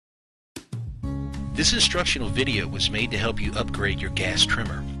This instructional video was made to help you upgrade your gas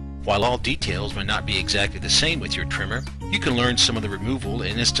trimmer. While all details may not be exactly the same with your trimmer, you can learn some of the removal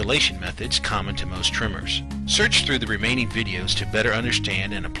and installation methods common to most trimmers. Search through the remaining videos to better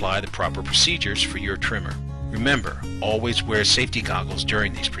understand and apply the proper procedures for your trimmer. Remember, always wear safety goggles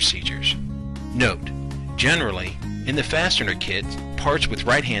during these procedures. Note, generally, in the fastener kit, parts with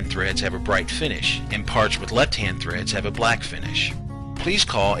right-hand threads have a bright finish, and parts with left-hand threads have a black finish. Please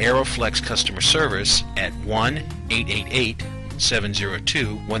call Aero-Flex customer service at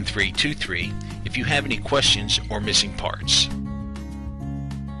 1-888-702-1323 if you have any questions or missing parts.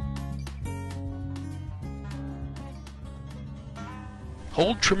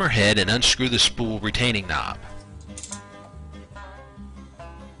 Hold trimmer head and unscrew the spool retaining knob.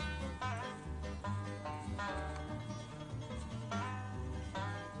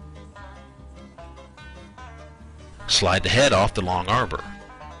 Slide the head off the long arbor.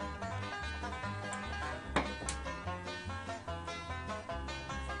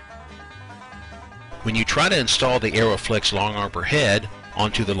 When you try to install the Aero-Flex long arbor head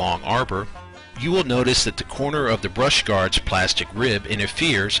onto the long arbor, you will notice that the corner of the brush guard's plastic rib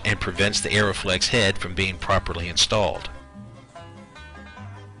interferes and prevents the Aero-Flex head from being properly installed.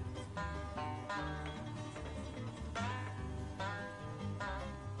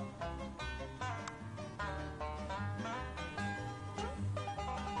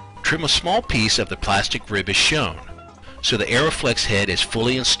 Trim a small piece of the plastic rib as shown, so the Aero-Flex head is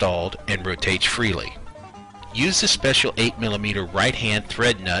fully installed and rotates freely. Use the special 8mm right-hand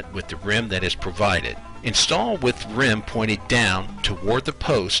thread nut with the rim that is provided. Install with rim pointed down toward the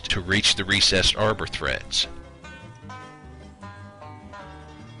post to reach the recessed arbor threads.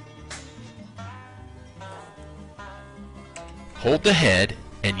 Hold the head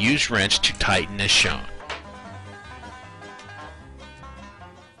and use wrench to tighten as shown.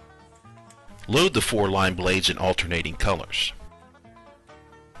 Load the 4 line blades in alternating colors.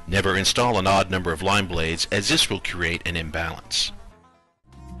 Never install an odd number of line blades, as this will create an imbalance.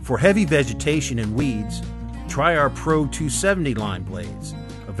 For heavy vegetation and weeds, try our Pro 270 line blades,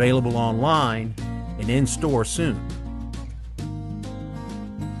 available online and in store soon.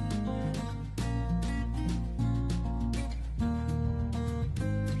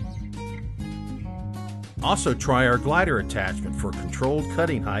 Also try our glider attachment for controlled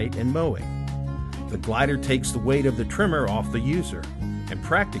cutting height and mowing. The glider takes the weight of the trimmer off the user and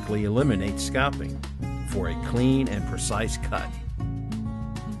practically eliminates scalping for a clean and precise cut.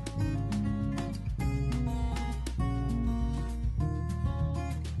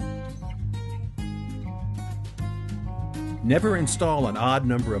 Never install an odd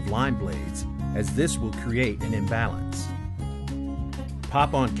number of line blades, as this will create an imbalance.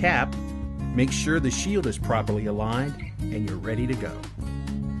 Pop on cap, make sure the shield is properly aligned, and you're ready to go.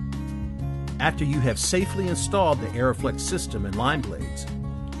 After you have safely installed the Aero-Flex system and line blades,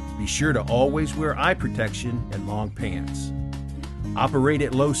 be sure to always wear eye protection and long pants. Operate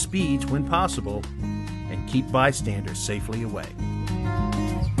at low speeds when possible, and keep bystanders safely away.